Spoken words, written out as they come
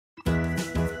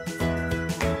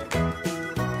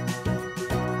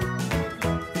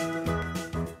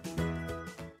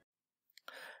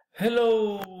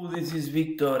Hello, this is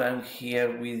Victor. I'm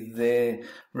here with the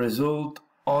result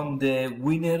on the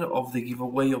winner of the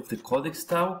giveaway of the Codex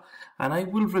Tau, and I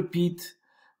will repeat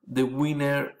the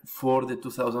winner for the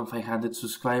 2,500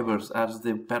 subscribers, as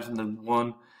the person that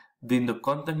won did not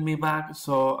contact me back,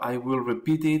 so I will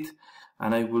repeat it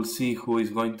and I will see who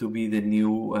is going to be the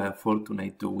new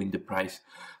fortunate to win the prize.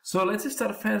 So let's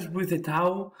start first with the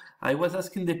Tau. I was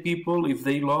asking the people if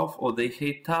they love or they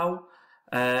hate Tau.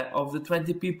 Of the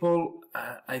 20 people,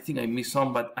 I think I missed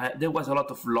some, but there was a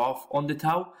lot of love on the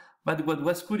Tau. But what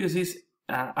was curious is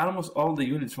almost all the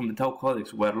units from the Tau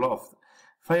Codex were loved.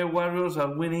 Fire Warriors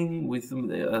are winning with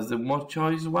as the most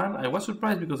choice one. I was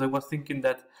surprised because I was thinking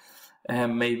that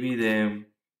maybe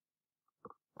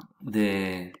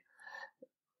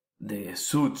the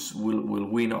suits will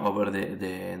win over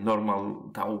the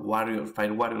normal Tau Warriors,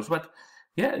 Fire Warriors, but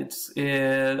yeah, it's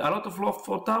a lot of love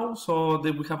for Tau, so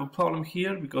we have a problem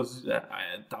here because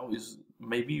Tau is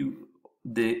maybe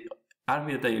the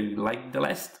army that I like the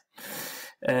least.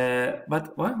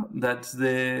 But well, that's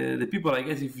the people. I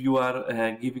guess if you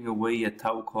are giving away a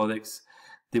Tau Codex,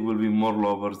 there will be more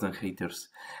lovers than haters.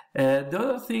 The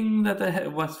other thing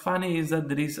that was funny is that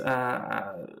there is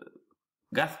a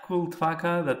Gathkul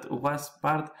Tvaka that was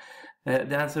part.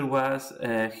 The answer was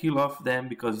he loved them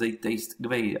because they taste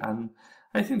great, and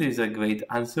I think this is a great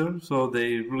answer. So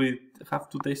they really have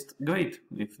to taste great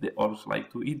if the orcs like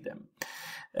to eat them.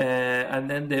 And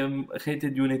then the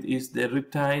hated unit is the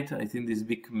Riptide. I think this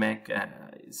big mech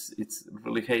it's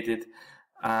really hated.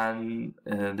 And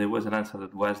there was an answer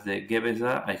that was the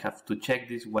Gamza. I have to check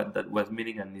this what that was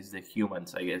meaning, and it's the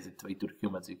humans. I guess the traitor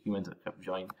humans, the humans that have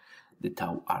joined the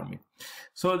Tau army.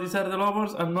 So these are the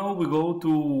lovers, and now we go to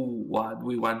what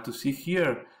we want to see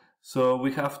here. So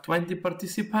we have 20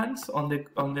 participants on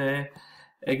the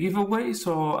giveaway.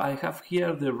 So I have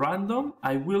here the random.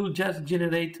 I will just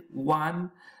generate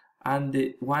one, and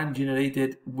the one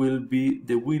generated will be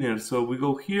the winner. So we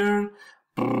go here.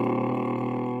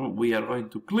 We are going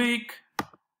to click,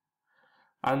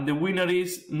 and the winner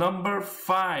is number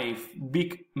 5,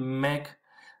 Big Mek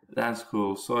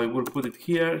Danskull. So I will put it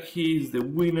here. He is the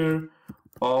winner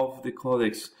of the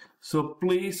Codex. So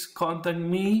please contact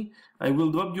me. I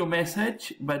will drop you a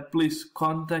message, but please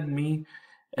contact me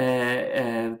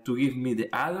to give me the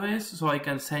address so I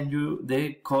can send you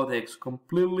the Codex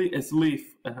completely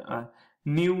sleeve,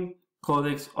 new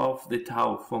Codex of the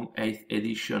Tau from 8th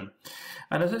edition.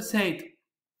 And as I said,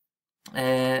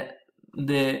 the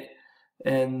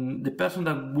person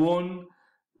that won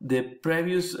the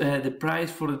previous the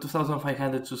prize for the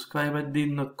 2,500 subscribers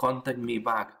did not contact me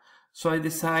back. So I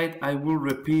decide I will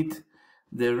repeat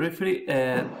the referee.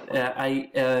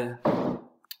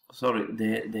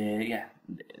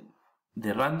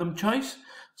 The random choice.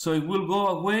 So it will go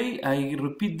away. I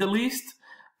repeat the list,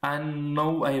 and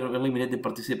now I eliminate the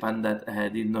participant that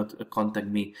did not contact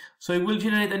me. So it will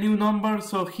generate a new number.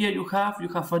 So here you have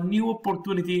a new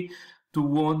opportunity to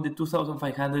win the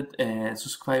 2,500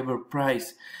 subscriber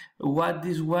prize. What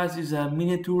this was is a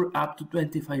miniature up to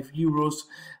 25 euros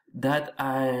that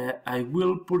I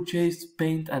will purchase,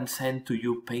 paint, and send to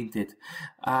you painted,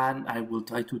 and I will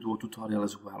try to do a tutorial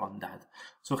as well on that.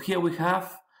 So here we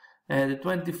have the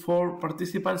 24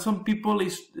 participants. Some people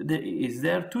is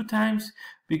there 2 times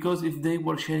because if they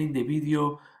were sharing the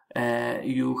video,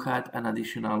 you had an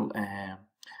additional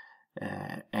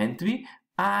entry,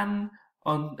 and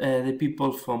on the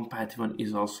people from Patreon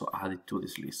is also added to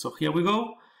this list. So here we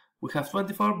go. We have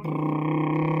 24.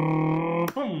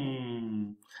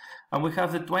 And we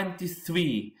have the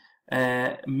 23.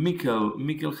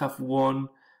 Mikkel have won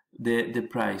the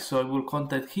prize. So I will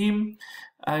contact him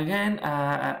again.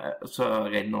 I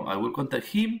will contact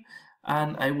him,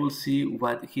 and I will see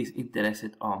what he's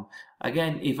interested on.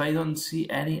 Again, if I don't see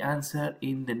any answer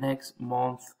in the next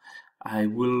month, I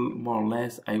will more or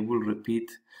less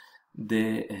repeat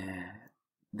the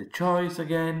choice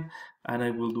again, and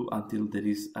I will do until there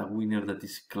is a winner that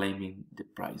is claiming the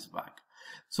prize back.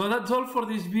 So that's all for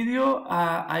this video.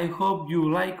 I hope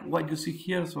you like what you see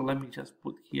here. So let me just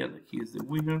put here that he is the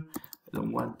winner. I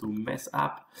don't want to mess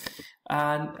up.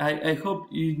 And I hope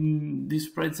these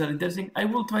spreads are interesting. I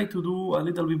will try to do a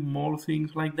little bit more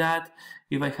things like that.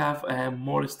 If I have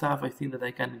more stuff, I think that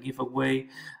I can give away,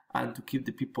 and to keep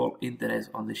the people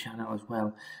interested on the channel as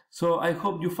well. So I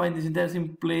hope you find this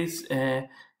interesting. Please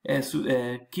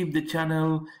keep the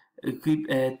channel, keep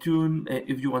tuned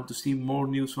if you want to see more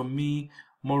news from me,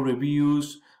 more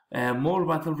reviews, more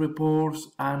battle reports,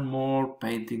 and more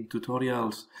painting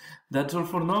tutorials. That's all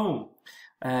for now.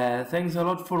 Thanks a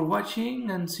lot for watching,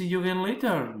 and see you again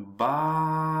later.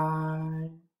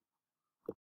 Bye.